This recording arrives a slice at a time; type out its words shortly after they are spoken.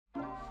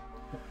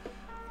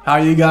How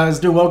you guys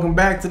do? Welcome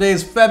back. Today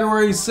is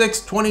February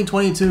 6,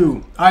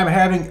 2022. I'm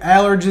having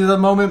allergies at the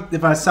moment.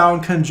 If I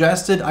sound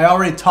congested, I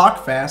already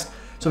talk fast,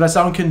 so if I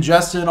sound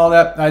congested and all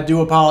that, I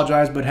do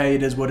apologize, but hey,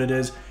 it is what it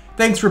is.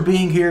 Thanks for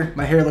being here.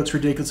 My hair looks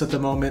ridiculous at the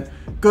moment.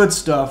 Good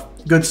stuff.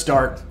 Good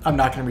start. I'm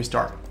not going to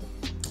restart.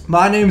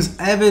 My name's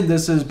AVID.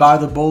 This is By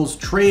the Bulls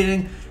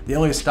Trading, the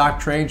only stock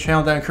trading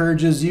channel that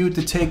encourages you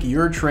to take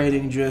your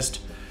trading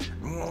just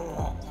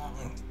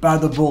by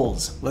the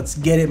bulls. Let's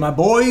get it, my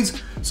boys.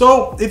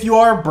 So if you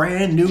are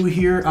brand new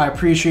here, I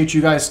appreciate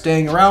you guys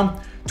staying around.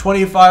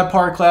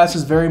 25-part class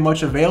is very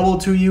much available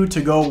to you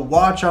to go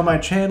watch on my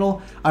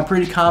channel. I'm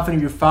pretty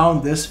confident you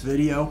found this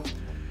video.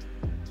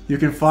 You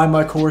can find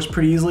my course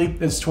pretty easily.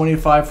 It's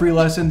 25 free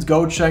lessons.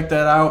 Go check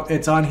that out.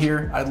 It's on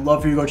here. I'd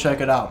love for you to go check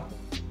it out.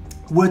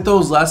 With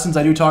those lessons,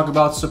 I do talk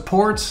about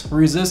supports,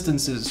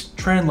 resistances,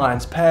 trend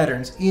lines,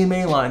 patterns,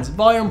 EMA lines,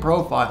 volume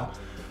profile,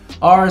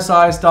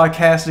 RSI,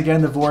 stochastic,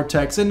 and the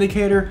vortex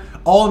indicator.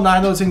 All 9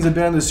 of those things have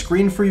been on the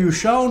screen for you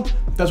shown.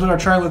 That's what our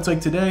chart looks like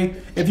today.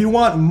 If you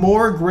want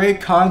more great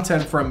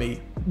content from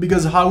me,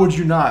 because how would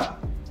you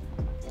not?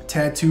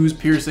 Tattoos,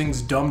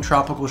 piercings, dumb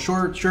tropical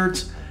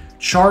shirts,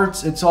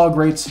 charts, it's all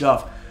great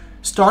stuff.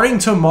 Starting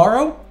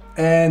tomorrow,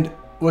 and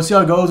we'll see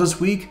how it goes this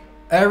week,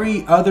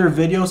 every other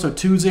video, so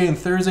Tuesday and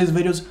Thursday's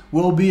videos,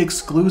 will be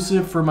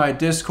exclusive for my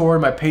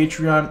Discord, my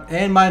Patreon,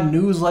 and my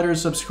newsletter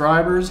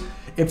subscribers.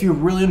 If you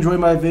really enjoy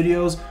my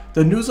videos,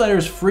 the newsletter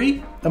is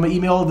free. I'm gonna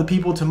email the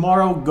people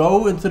tomorrow.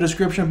 Go into the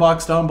description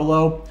box down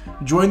below,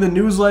 join the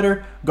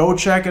newsletter, go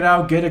check it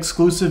out, get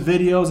exclusive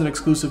videos and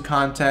exclusive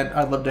content.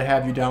 I'd love to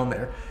have you down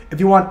there. If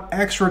you want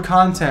extra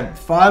content,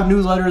 5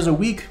 newsletters a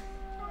week,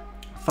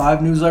 5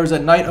 newsletters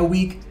at night a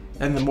week,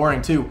 and in the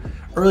morning too.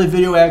 Early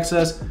video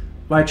access,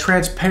 my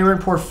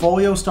transparent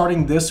portfolio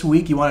starting this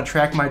week. You want to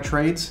track my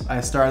trades? I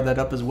started that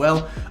up as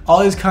well.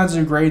 All these kinds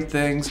of great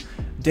things.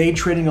 Day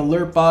trading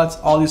alert bots,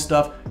 all this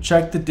stuff.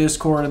 Check the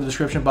Discord in the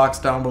description box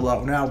down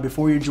below. Now,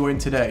 before you join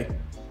today,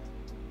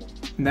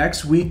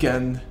 next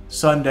weekend,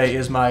 Sunday,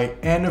 is my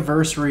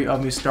anniversary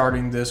of me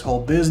starting this whole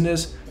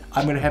business.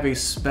 I'm going to have a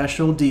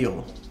special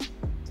deal,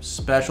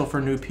 special for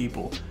new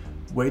people.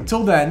 Wait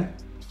till then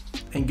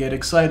and get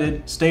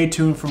excited. Stay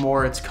tuned for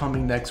more. It's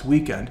coming next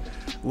weekend.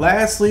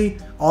 Lastly,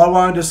 all I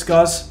want to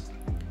discuss,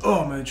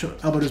 oh, my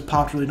elbow just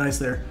popped really nice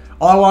there.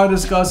 All I want to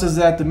discuss is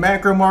that the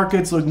macro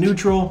markets look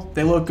neutral.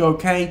 They look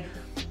okay.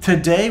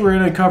 Today, we're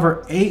going to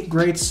cover 8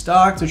 great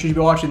stocks that you should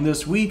be watching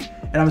this week,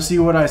 and I'm going to see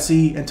what I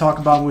see and talk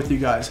about them with you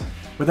guys.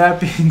 With that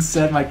being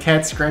said, my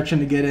cat's scratching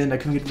to get in. I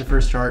couldn't get to the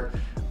first chart.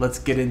 Let's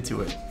get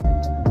into it.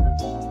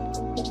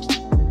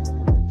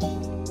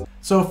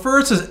 So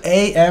first is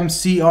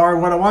AMCR.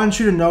 What I want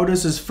you to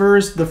notice is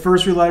first, the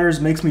first 3 letters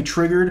makes me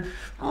triggered.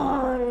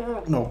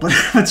 No, but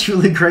what's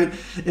really great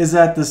is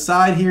that the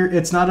side here,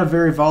 it's not a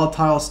very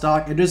volatile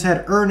stock. It just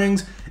had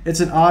earnings. It's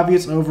an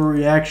obvious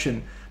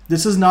overreaction.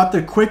 This is not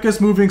the quickest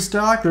moving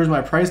stock. There's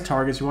my price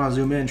targets. You want to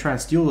zoom in and try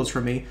and steal those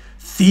from me.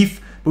 Thief.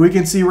 But we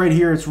can see right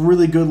here, it's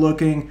really good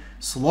looking,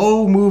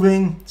 slow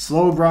moving,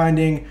 slow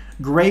grinding,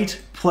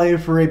 great play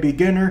for a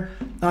beginner.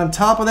 On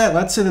top of that,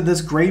 let's say that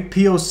this great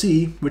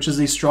POC, which is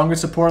the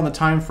strongest support on the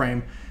time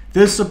frame,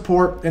 this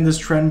support and this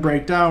trend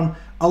breakdown,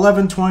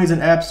 1120 is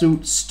an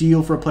absolute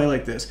steal for a play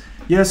like this.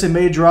 Yes, it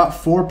may drop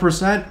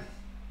 4%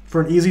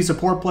 for an easy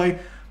support play,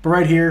 but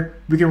right here,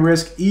 we can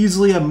risk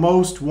easily at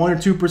most 1 or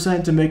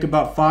 2% to make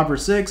about 5 or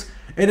 6.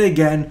 And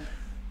again,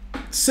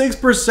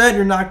 6%,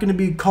 you're not going to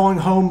be calling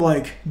home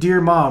like, dear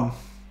mom,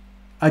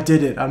 I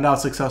did it, I'm now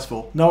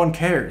successful. No one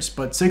cares,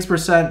 but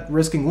 6%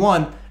 risking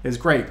 1 is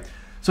great.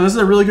 So this is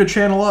a really good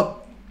channel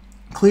up.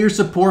 Clear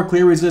support,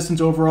 clear resistance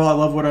overall. I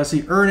love what I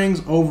see. Earnings,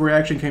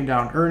 overreaction came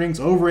down. Earnings,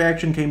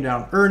 overreaction came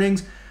down.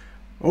 Earnings,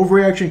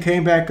 overreaction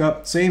came back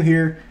up. Same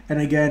here. And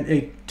again,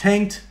 it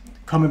tanked,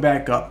 coming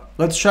back up.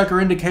 Let's check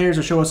our indicators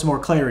to show us some more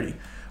clarity.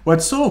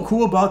 What's so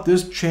cool about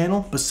this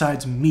channel,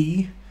 besides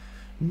me,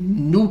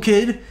 new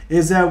kid,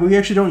 is that we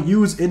actually don't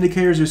use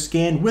indicators or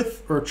scan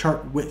width or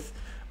chart width.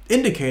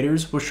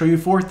 Indicators will show you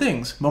 4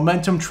 things: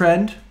 momentum,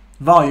 trend,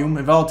 volume,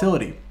 and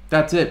volatility.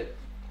 That's it.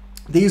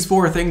 These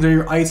 4 things are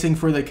your icing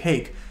for the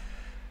cake.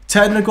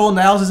 Technical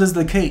analysis is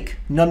the cake.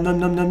 Num, num,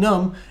 num, num,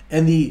 num.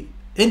 And the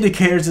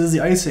indicators is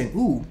the icing.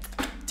 Ooh,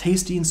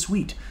 tasty and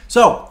sweet.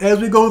 So, as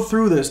we go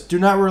through this, do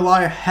not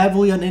rely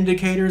heavily on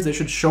indicators. They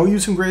should show you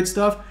some great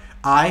stuff.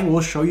 I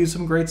will show you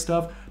some great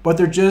stuff, but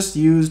they're just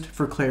used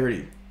for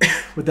clarity.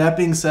 With that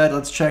being said,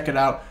 let's check it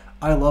out.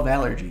 I love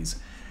allergies.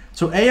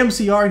 So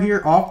AMCR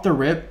here, off the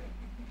rip,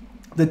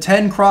 the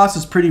 10 cross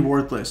is pretty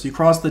worthless. You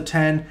cross the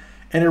 10,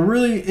 and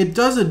it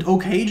does an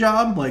okay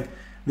job. Like,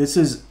 this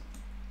is,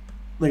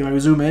 like, if I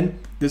zoom in,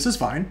 this is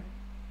fine,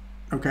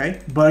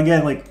 okay? But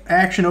again, like,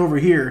 action over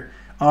here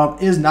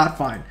is not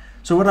fine.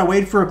 So would I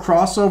wait for a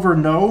crossover?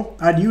 No.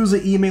 I'd use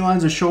the EMA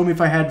lines to show me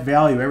if I had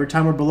value. Every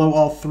time we're below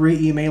all 3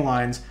 EMA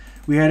lines,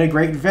 we had a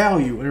great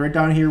value. And right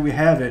down here, we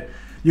have it.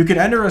 You can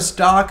enter a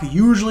stock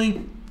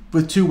usually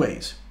with 2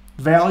 ways.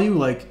 Value,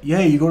 like,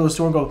 yeah, you go to the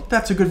store and go,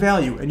 that's a good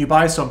value, and you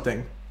buy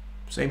something.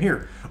 Same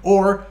here.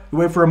 Or you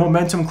wait for a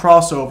momentum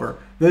crossover.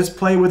 This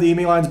play with the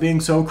EMA lines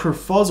being so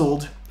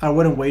kerfuzzled, I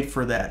wouldn't wait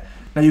for that.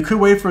 Now you could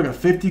wait for like a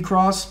 50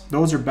 cross.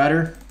 Those are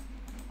better.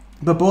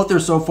 But both are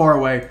so far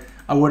away,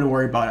 I wouldn't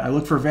worry about it. I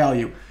look for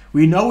value.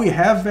 We know we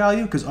have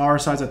value because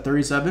RSI's at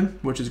 37,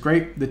 which is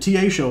great. The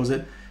TA shows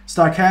it.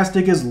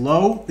 Stochastic is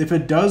low. If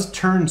it does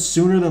turn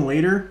sooner than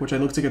later, which it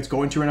looks like it's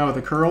going to right now with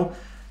the curl,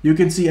 you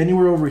can see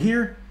anywhere over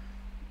here.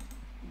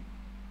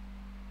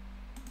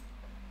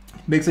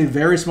 Makes a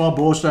very small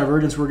bullish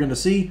divergence we're going to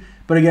see.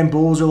 But again,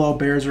 bulls are low,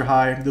 bears are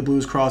high, the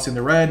blues crossing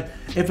the red.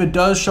 If it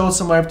does show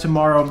some life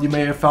tomorrow, you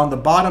may have found the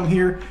bottom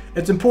here.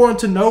 It's important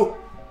to note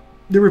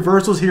the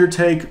reversals here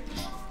take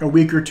a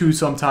week or two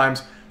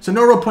sometimes. So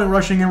no real point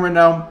rushing in right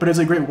now, but it's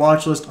a great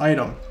watch list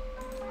item.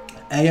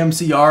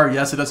 AMCR,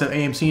 yes, it does have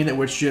AMC in it,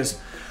 which just,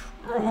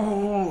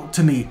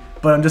 to me,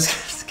 but I'm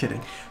just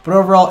kidding. But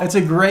overall, it's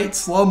a great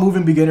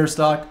slow-moving beginner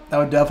stock. I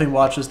would definitely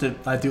watch list it.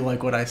 I do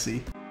like what I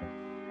see.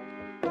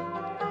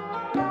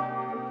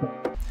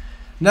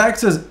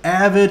 Next is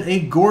AVID, a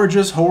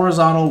gorgeous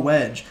horizontal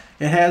wedge.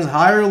 It has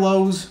higher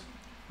lows,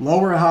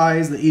 lower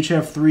highs that each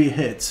have 3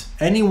 hits.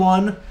 Any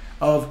one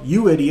of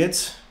you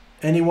idiots,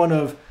 any one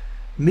of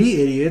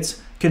me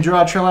idiots, can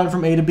draw a trend line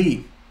from A to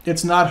B.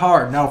 It's not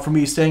hard. Now for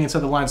me, staying inside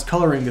the lines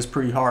coloring is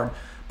pretty hard.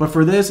 But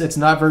for this, it's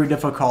not very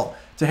difficult.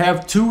 To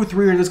have 2,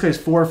 3, or in this case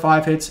 4 or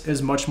 5 hits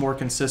is much more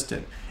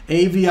consistent.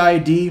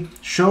 AVID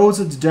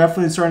shows it's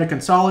definitely starting to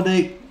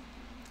consolidate.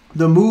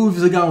 The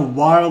moves have gone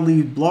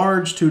wildly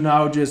large to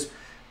now just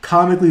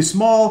comically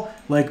small,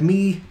 like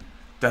me.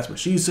 That's what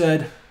she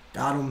said.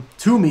 Got him.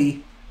 To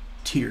me,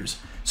 tears.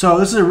 So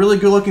this is a really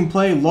good looking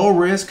play. Low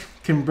risk.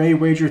 Can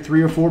wager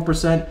 3 or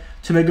 4%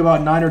 to make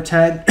about 9 or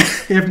 10,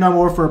 if not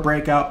more, for a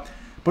breakout.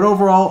 But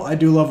overall, I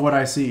do love what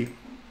I see.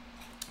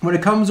 When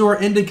it comes to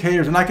our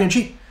indicators, I'm not going to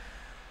cheat.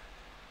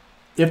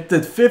 If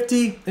the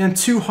 50 and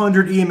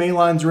 200 EMA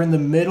lines are in the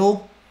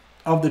middle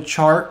of the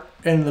chart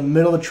and in the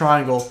middle of the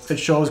triangle, it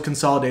shows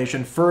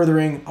consolidation,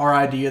 furthering our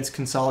idea it's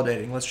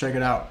consolidating. Let's check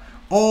it out.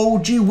 Oh,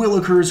 gee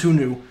willikers, who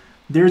knew?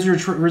 There's your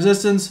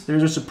resistance,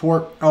 there's your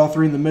support, all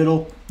 3 in the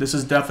middle. This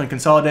is definitely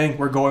consolidating.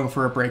 We're going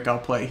for a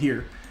breakout play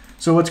here.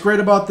 So what's great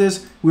about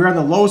this, we're on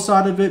the low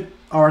side of it.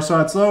 Our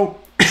side's low,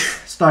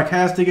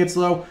 stochastic gets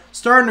low,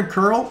 starting to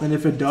curl, and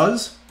if it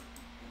does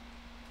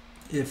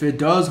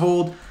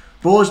hold,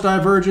 bullish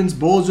divergence,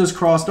 bulls just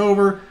crossed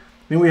over. I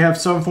mean, we have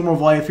some form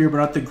of life here, but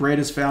not the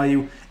greatest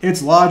value.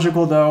 It's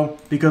logical though,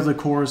 because of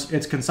course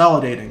it's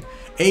consolidating.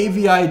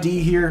 AVID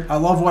here, I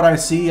love what I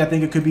see. I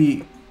think it could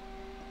be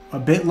a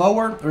bit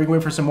lower, or we can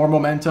wait for some more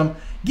momentum.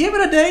 Give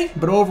it a day,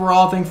 but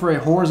overall, I think for a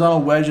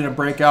horizontal wedge and a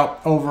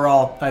breakout,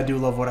 overall, I do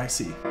love what I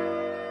see.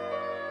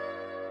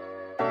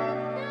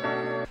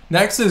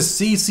 Next is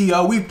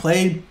CCO. We've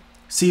played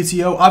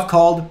CCO. I've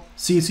called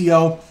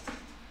CCO.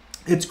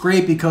 It's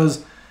great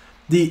because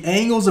the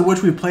angles at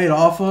which we played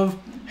off of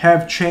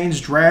have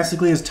changed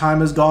drastically as time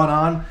has gone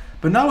on,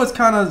 but now it's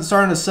kind of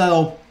starting to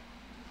settle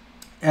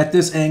at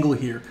this angle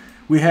here.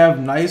 We have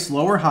nice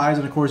lower highs,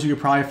 and of course you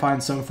could probably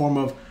find some form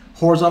of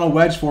horizontal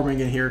wedge forming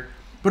in here.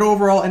 But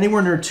overall,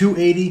 anywhere near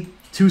 280,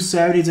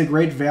 270 is a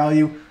great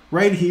value.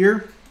 Right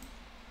here,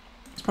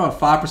 it's probably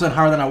 5%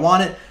 higher than I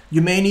want it.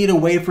 You may need to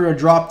wait for a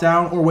drop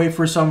down or wait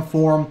for some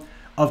form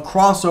of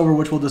crossover,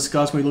 which we'll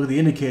discuss when we look at the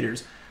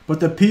indicators. But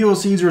the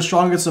POCs are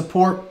strongest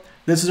support.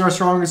 This is our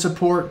strongest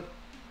support.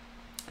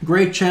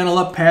 Great channel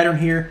up pattern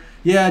here.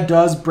 Yeah, it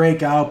does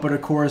break out, but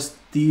of course,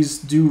 these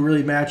do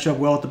really match up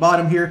well at the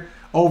bottom here.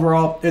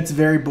 Overall, it's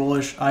very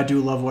bullish. I do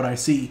love what I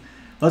see.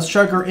 Let's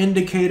check our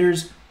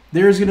indicators.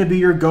 There's going to be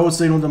your go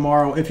signal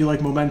tomorrow if you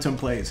like momentum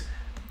plays.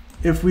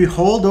 If we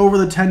hold over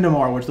the 10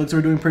 tomorrow, which looks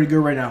like we're doing pretty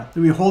good right now. If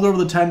we hold over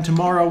the 10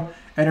 tomorrow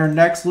and our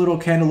next little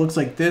candle looks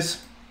like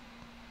this,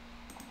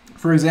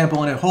 for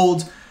example, and it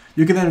holds,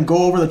 you can then go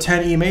over the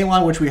 10 EMA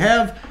line, which we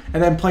have,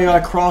 and then play a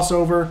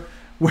crossover.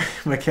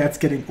 My cat's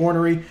getting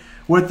ornery.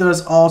 With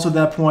us also at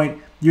that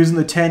point, using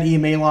the 10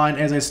 EMA line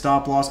as a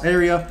stop loss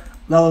area.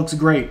 That looks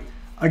great.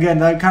 Again,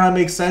 that kind of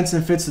makes sense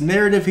and fits the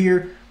narrative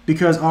here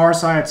because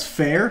RSI it's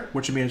fair,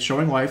 which means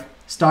showing life.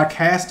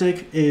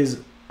 Stochastic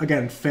is,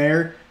 again,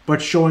 fair,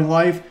 but showing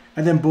life.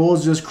 And then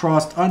bulls just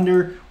crossed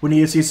under. We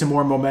need to see some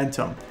more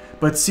momentum.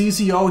 But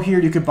CCO here,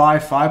 you could buy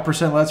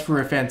 5% less for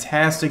a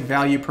fantastic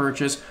value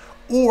purchase.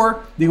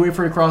 Or you can wait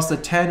for it to cross the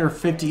 10 or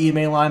 50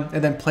 EMA line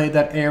and then play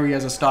that area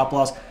as a stop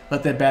loss.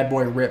 Let that bad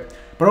boy rip.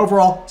 But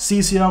overall,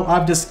 CCO,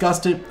 I've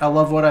discussed it. I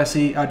love what I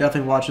see. I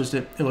definitely watched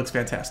it. It looks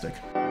fantastic.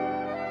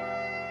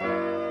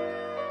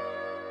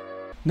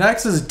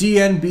 Next is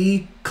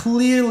DNB.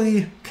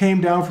 Clearly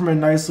came down from a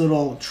nice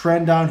little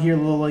trend down here, a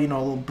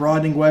little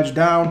broadening wedge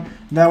down.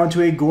 Now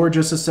into a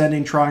gorgeous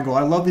ascending triangle.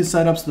 I love these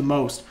setups the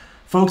most.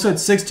 Folks said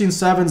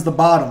 16.7 is the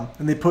bottom,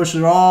 and they pushed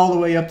it all the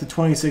way up to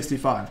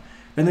 2065.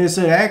 Then they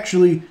said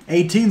actually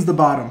 18 is the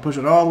bottom, push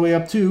it all the way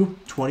up to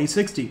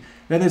 2060.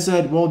 Then they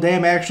said, well,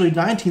 damn, actually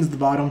 19 is the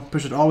bottom,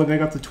 push it all the way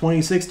back up to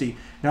 2060.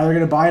 Now they're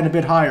going to buy in a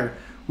bit higher.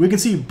 We can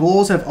see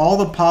bulls have all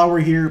the power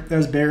here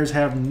as bears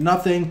have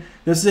nothing.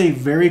 This is a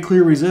very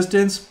clear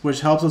resistance, which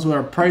helps us with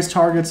our price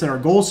targets and our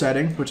goal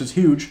setting, which is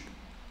huge.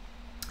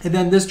 And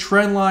then this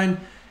trend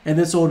line and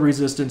this old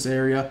resistance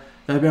area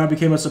that now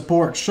became a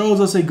support shows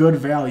us a good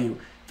value.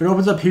 If it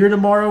opens up here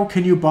tomorrow,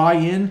 can you buy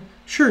in?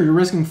 Sure, you're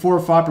risking 4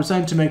 or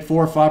 5% to make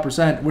 4 or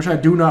 5%, which I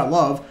do not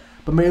love,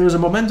 but maybe there's a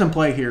momentum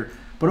play here.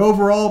 But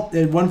overall,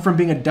 it went from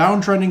being a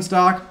downtrending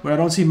stock, but I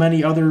don't see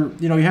many other,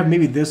 you have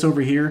maybe this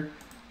over here.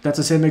 That's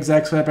the same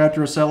exact setup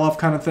after a sell-off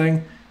kind of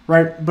thing,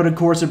 right? But of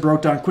course, it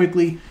broke down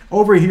quickly.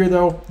 Over here,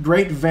 though,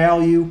 great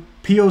value.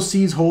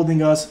 POC's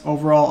holding us.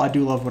 Overall, I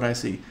do love what I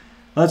see.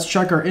 Let's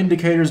check our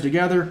indicators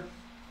together.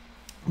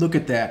 Look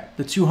at that.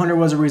 The 200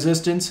 was a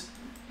resistance.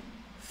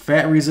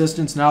 Fat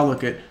resistance. Now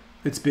look at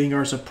it's being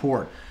our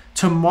support.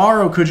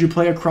 Tomorrow, could you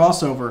play a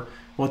crossover?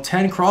 Well,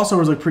 10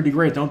 crossovers look pretty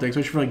great, don't they?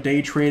 Especially for like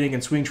day trading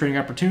and swing trading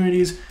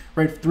opportunities,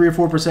 right? 3 or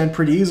 4%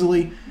 pretty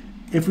easily.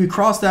 If we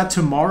cross that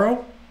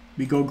tomorrow,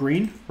 we go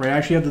green, right? I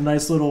actually have the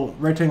nice little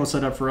rectangle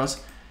set up for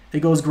us. It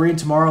goes green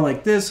tomorrow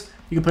like this.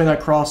 You can play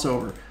that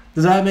crossover.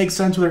 Does that make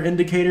sense with our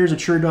indicators? It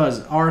sure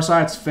does.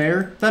 RSI, it's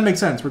fair. That makes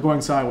sense. We're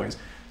going sideways.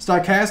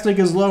 Stochastic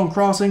is low and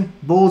crossing.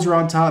 Bulls are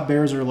on top.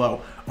 Bears are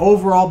low.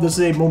 Overall, this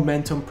is a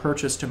momentum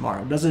purchase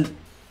tomorrow. Does it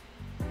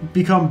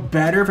become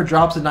better if it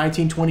drops to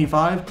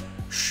 1925?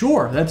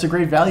 Sure, that's a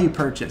great value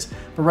purchase.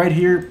 But right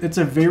here, it's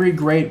a very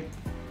great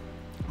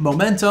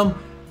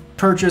momentum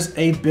purchase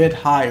a bit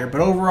higher.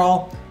 But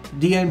overall,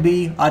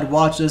 DNB, I'd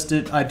watch list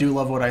it. I do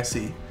love what I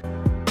see.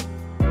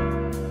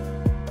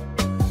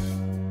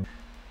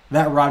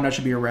 That rhyme, that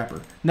should be a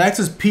wrapper. Next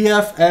is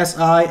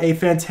PFSI, a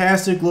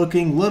fantastic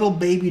looking little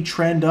baby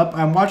trend up.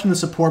 I'm watching the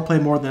support play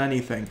more than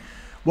anything.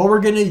 What we're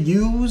going to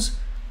use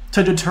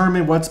to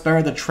determine what's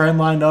better, the trend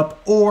line up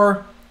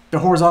or the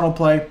horizontal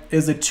play,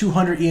 is the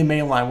 200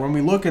 EMA line. When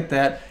we look at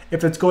that,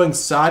 if it's going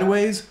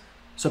sideways,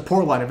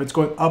 support line. If it's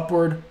going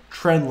upward,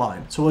 trend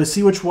line. So we'll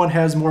see which one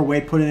has more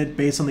weight put in it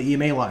based on the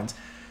EMA lines.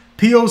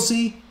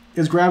 POC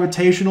is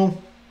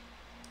gravitational,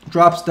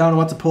 drops down and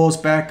wants to pull us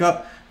back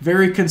up.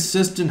 Very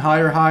consistent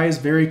higher highs,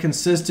 very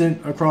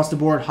consistent across the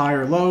board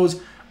higher lows.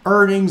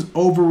 Earnings,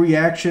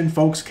 overreaction,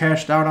 folks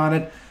cashed out on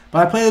it.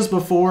 But I played this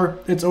before.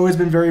 It's always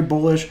been very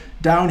bullish.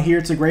 Down here,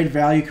 it's a great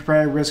value. You could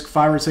probably risk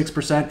 5 or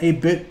 6%. A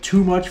bit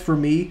too much for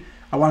me.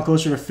 I want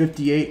closer to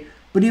 58.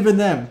 But even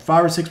then,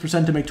 5 or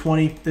 6% to make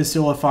 20 is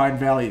still a fine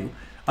value.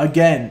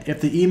 Again,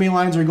 if the EMA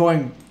lines are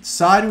going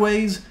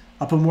sideways,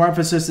 I'll put more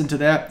emphasis into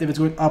that. If it's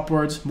going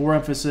upwards, more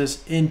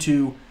emphasis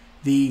into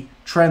the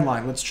trend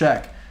line. Let's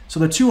check. So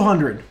the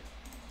 200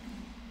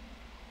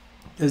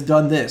 has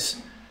done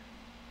this,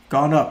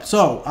 gone up.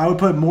 So I would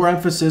put more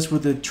emphasis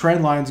with the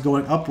trend lines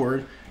going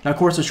upward. Now, of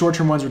course, the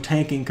short-term ones are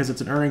tanking because it's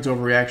an earnings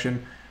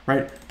overreaction,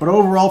 right? But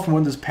overall, from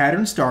when this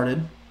pattern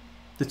started,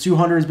 the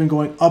 200 has been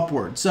going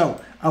upward.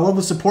 So I love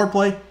the support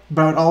play,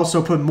 but I would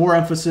also put more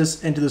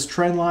emphasis into this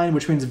trend line,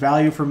 which means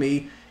value for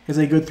me is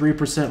a good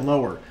 3%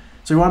 lower.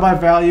 So you want to buy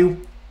value,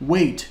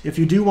 wait. If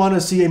you do want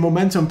to see a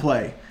momentum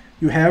play,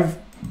 you have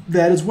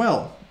that as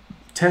well.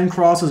 10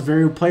 cross is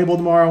very playable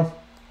tomorrow.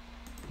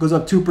 Goes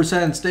up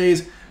 2% and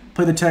stays.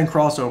 Play the 10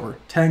 crossover.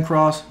 10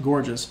 cross,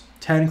 gorgeous.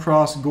 10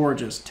 cross,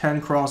 gorgeous.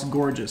 10 cross,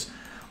 gorgeous.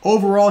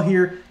 Overall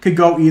here, could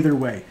go either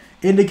way.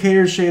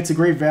 Indicators say it's a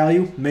great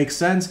value. Makes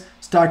sense.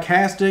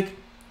 Stochastic,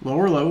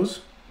 lower lows.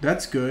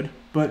 That's good.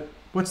 But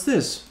what's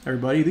this,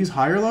 everybody? These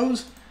higher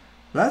lows?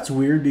 That's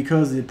weird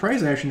because the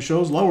price action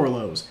shows lower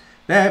lows.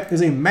 That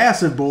is a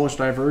massive bullish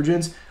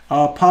divergence.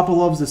 Papa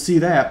loves to see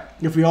that.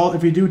 If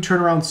we do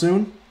turn around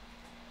soon,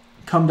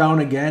 come down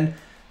again,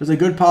 there's a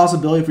good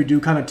possibility if we do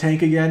kind of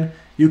tank again,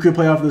 you could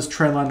play off of this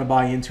trend line to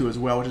buy into as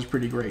well, which is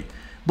pretty great.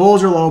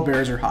 Bulls are low,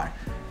 bears are high.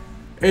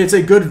 It's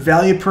a good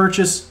value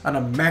purchase on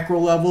a macro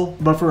level,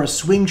 but for a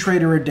swing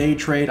trade or a day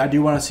trade, I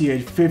do want to see a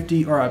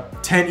 50 or a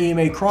 10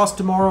 EMA cross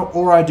tomorrow,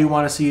 or I do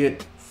want to see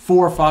it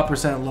 4 or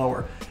 5%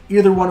 lower.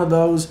 Either one of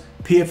those,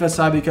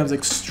 PFSI becomes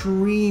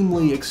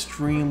extremely,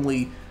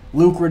 extremely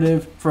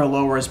lucrative for a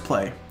low risk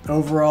play.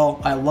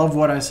 Overall, I love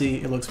what I see.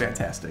 It looks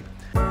fantastic.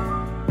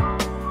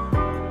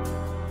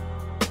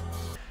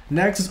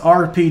 Next is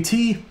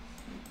RPT.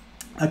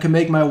 I can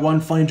make my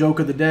one funny joke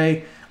of the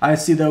day. I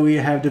see that we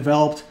have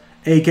developed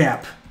a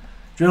gap.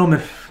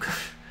 Gentlemen,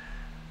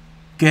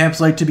 gaps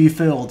like to be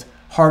filled.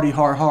 Hardy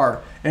har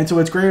har. And so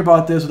what's great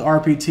about this with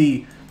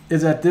RPT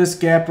is that this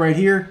gap right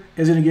here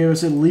is going to give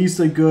us at least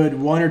a good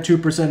 1 or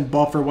 2%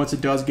 buffer once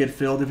it does get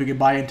filled if we can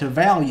buy into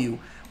value.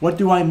 What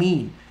do I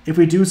mean? If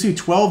we do see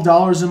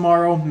 $12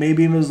 tomorrow,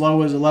 maybe even as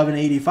low as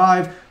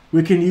 $11.85,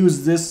 we can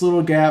use this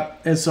little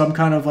gap as some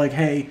kind of like,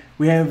 hey,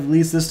 we have at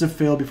least this to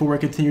fill before we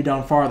continue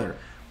down farther.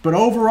 But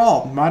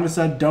overall, minus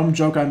that dumb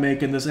joke I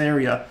make in this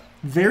area,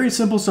 very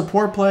simple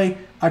support play.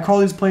 I call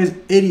these plays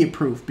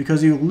idiot-proof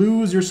because you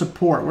lose your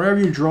support wherever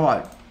you draw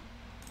it.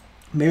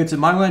 Maybe it's in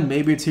my line,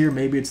 maybe it's here,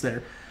 maybe it's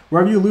there.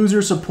 Wherever you lose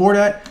your support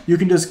at, you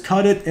can just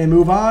cut it and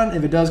move on.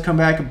 If it does come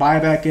back, buy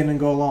back in and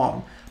go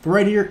long. But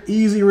right here,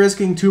 easy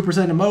risking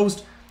 2% at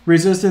most.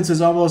 Resistance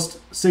is almost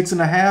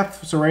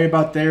 6.5, so right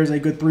about there is a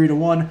good 3 to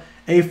 1.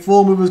 A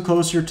full move is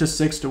closer to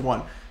 6 to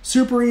 1.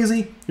 Super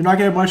easy. You're not going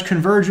to have much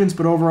convergence,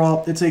 but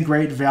overall, it's a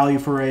great value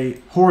for a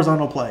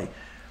horizontal play.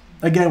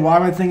 Again, why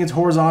do I think it's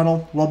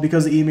horizontal? Well,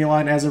 because the EMA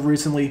line, as of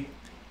recently,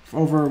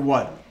 over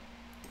what?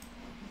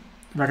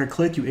 If I could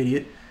click, you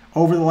idiot.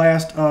 Over the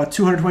last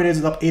 220 days,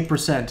 it's up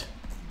 8%.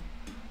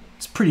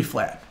 It's pretty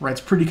flat, right?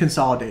 It's pretty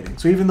consolidating.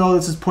 So even though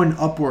this is pointing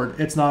upward,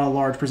 it's not a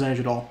large percentage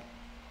at all.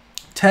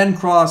 10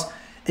 cross,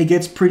 it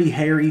gets pretty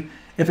hairy.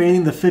 If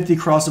anything, the 50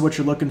 cross is what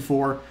you're looking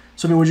for.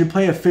 So, I mean, would you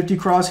play a 50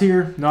 cross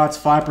here? No, it's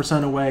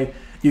 5% away.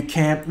 You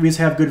can't. We just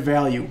have good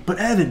value. But,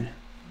 Evan,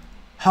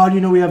 how do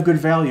you know we have good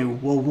value?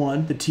 Well,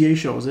 1, the TA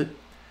shows it.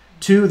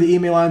 2, the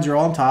EMA lines are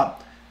all on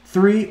top.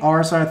 3,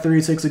 RSI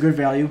 36 is a good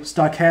value.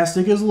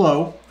 Stochastic is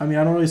low. I mean,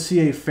 I don't really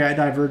see a fat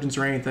divergence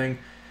or anything.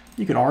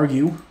 You can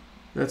argue.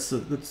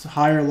 That's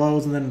higher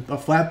lows and then a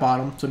flat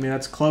bottom. So, I mean,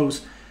 that's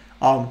close.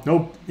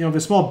 No, you know, the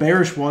small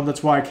bearish one,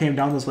 that's why I came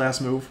down this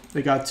last move.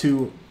 They got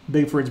too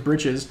big for its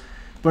britches.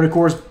 But of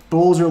course,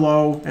 bulls are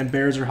low and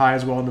bears are high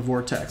as well in the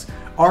vortex.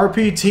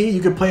 RPT,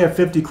 you could play a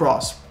 50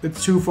 cross.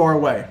 It's too far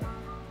away.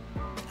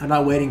 I'm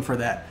not waiting for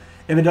that.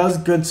 If it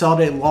does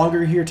consolidate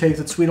longer here, takes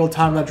its sweet old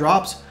time that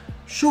drops,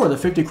 sure, the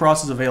 50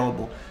 cross is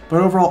available.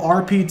 But overall,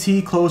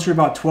 RPT closer to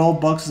about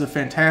 12 bucks is a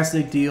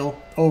fantastic deal.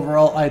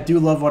 Overall, I do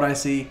love what I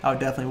see. I would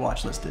definitely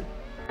watch list it.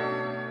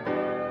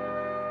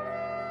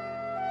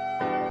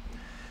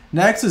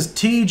 Next is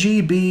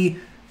TGB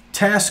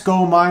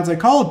Tasco Mines. I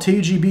called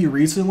it TGB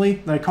recently,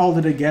 and I called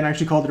it again. I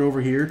actually called it over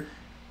here.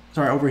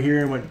 Sorry, over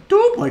here, and went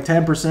doop, like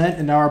 10%,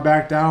 and now we're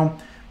back down.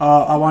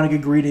 I want to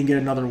get greedy and get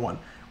another one.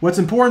 What's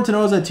important to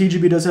know is that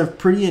TGB does have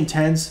pretty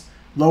intense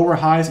lower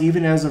highs,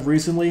 even as of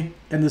recently,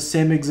 in the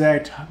same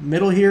exact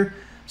middle here.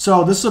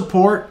 So this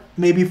support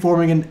may be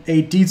forming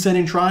a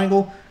descending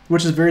triangle,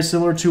 which is very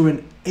similar to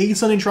an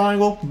ascending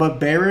triangle, but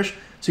bearish.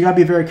 So you got to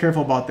be very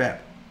careful about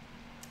that.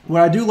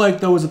 What I do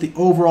like, though, is that the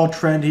overall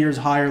trend here is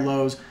higher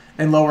lows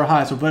and lower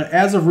highs. So, but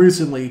as of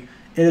recently,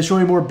 it is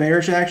showing more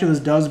bearish action.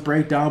 This does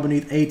break down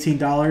beneath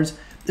 $18.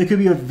 It could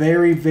be a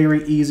very,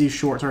 very easy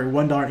short. Sorry,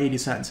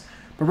 $1.80.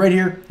 But right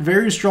here,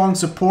 very strong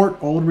support,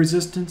 old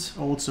resistance,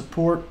 old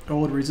support,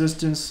 old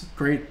resistance,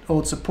 great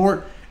old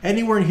support.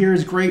 Anywhere in here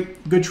is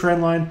great, good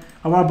trend line.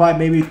 I want to buy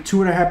maybe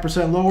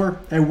 2.5% lower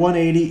at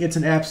 180. It's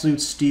an absolute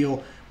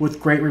steal with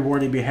great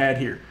reward to be had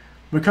here.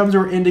 When it comes to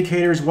our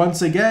indicators,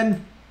 once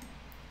again,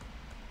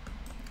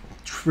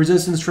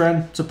 resistance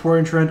trend,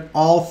 supporting trend,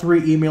 all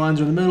 3 EMA lines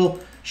are in the middle,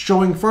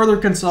 showing further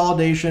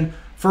consolidation.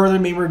 Further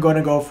mean we're going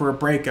to go for a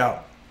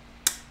breakout.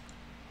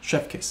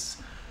 Chef kiss.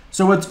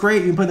 So what's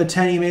great, you can put the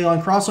 10 EMA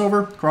line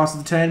crossover, cross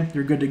the 10,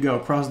 you're good to go.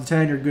 Cross the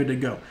 10, you're good to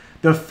go.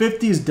 The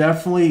 50 is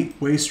definitely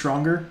way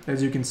stronger,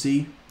 as you can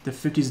see. The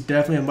 50 is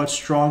definitely a much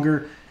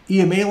stronger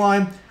EMA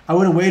line. I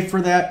wouldn't wait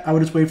for that. I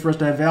would just wait for us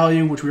to have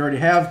value, which we already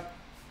have.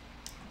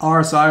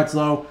 RSI, it's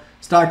low.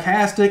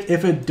 Stochastic,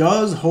 if it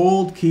does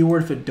hold,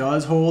 keyword if it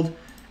does hold,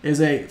 is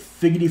a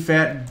figgity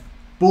fat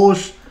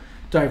bullish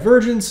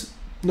divergence.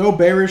 No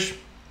bearish.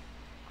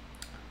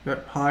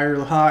 Got higher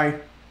high,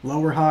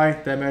 lower high.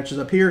 That matches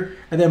up here.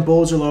 And then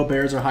bulls are low,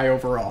 bears are high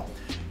overall.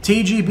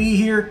 TGB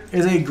here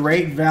is a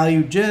great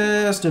value,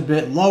 just a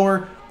bit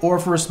lower, or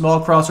for a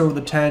small crossover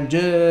the 10,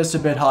 just a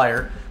bit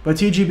higher. But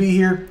TGB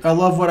here, I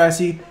love what I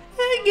see.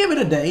 Give it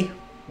a day.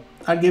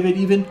 I'd give it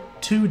even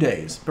 2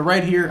 days. But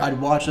right here,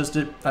 I'd watch list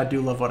it. I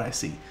do love what I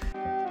see.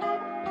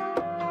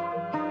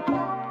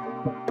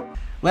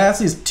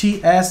 Lastly is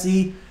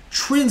TSE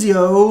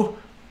Trinzio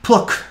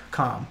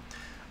Pluckcom.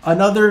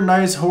 Another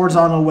nice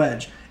horizontal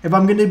wedge. If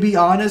I'm going to be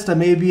honest, I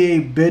may be a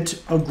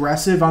bit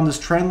aggressive on this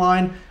trend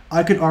line.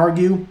 I could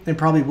argue, and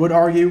probably would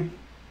argue,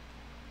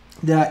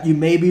 that you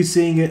may be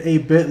seeing it a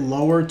bit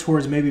lower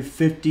towards maybe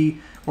 $50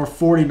 or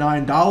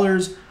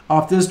 $49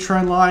 off this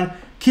trend line.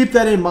 Keep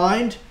that in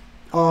mind,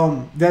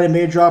 that it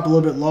may drop a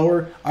little bit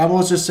lower. I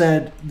almost just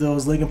said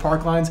those Linkin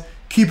Park lines.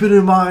 Keep it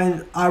in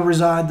mind, I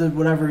reside, the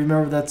whatever.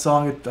 Remember that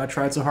song? I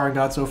tried so hard and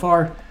got so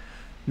far.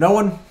 No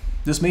one?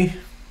 Just me?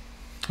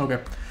 Okay.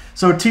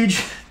 So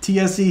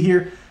TSE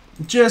here,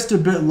 just a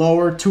bit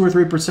lower, 2 or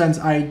 3% is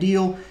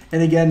ideal.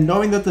 And again,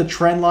 knowing that the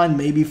trend line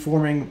may be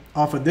forming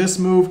off of this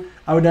move,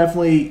 I would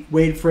definitely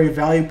wait for a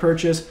value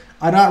purchase.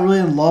 I'm not really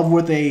in love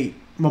with a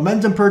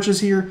momentum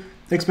purchase here,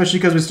 especially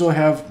because we still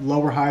have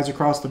lower highs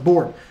across the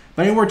board.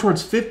 But anywhere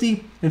towards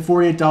 $50 and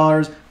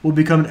 $48 will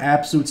become an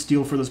absolute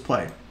steal for this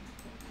play.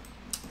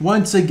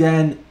 Once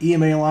again,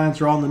 EMA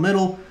lines are all in the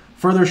middle,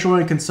 further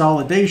showing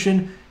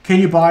consolidation. Can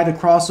you buy the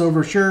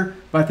crossover? Sure,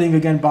 but I think,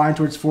 again, buying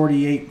towards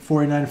 48,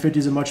 49, 50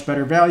 is a much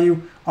better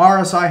value.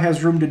 RSI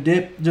has room to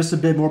dip just a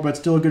bit more, but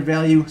still a good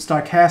value.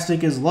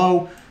 Stochastic is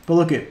low, but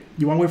look at,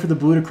 you want to wait for the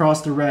blue to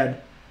cross the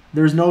red.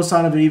 There's no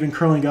sign of it even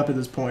curling up at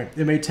this point.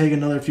 It may take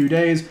another few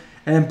days,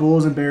 and then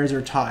bulls and bears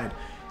are tied.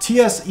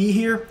 TSE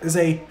here is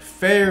a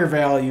fair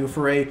value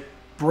for a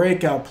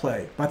breakout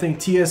play. I think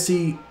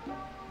TSE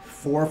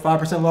 4 or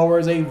 5% lower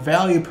is a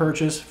value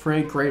purchase for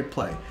a great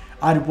play.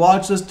 I'd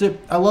watch this dip.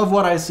 I love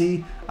what I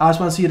see. I just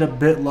want to see it a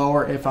bit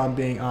lower if I'm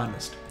being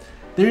honest.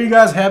 There you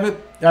guys have it.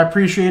 I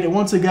appreciate it.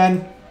 Once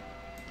again,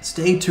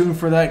 Stay tuned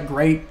for that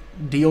great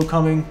deal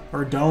coming,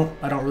 or don't.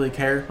 I don't really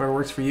care. Whatever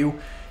works for you,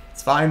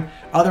 it's fine.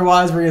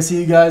 Otherwise, we're going to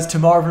see you guys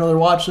tomorrow for another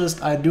watch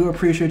list. I do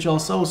appreciate y'all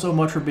so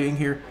much for being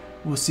here.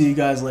 We'll see you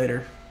guys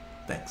later.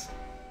 Thanks.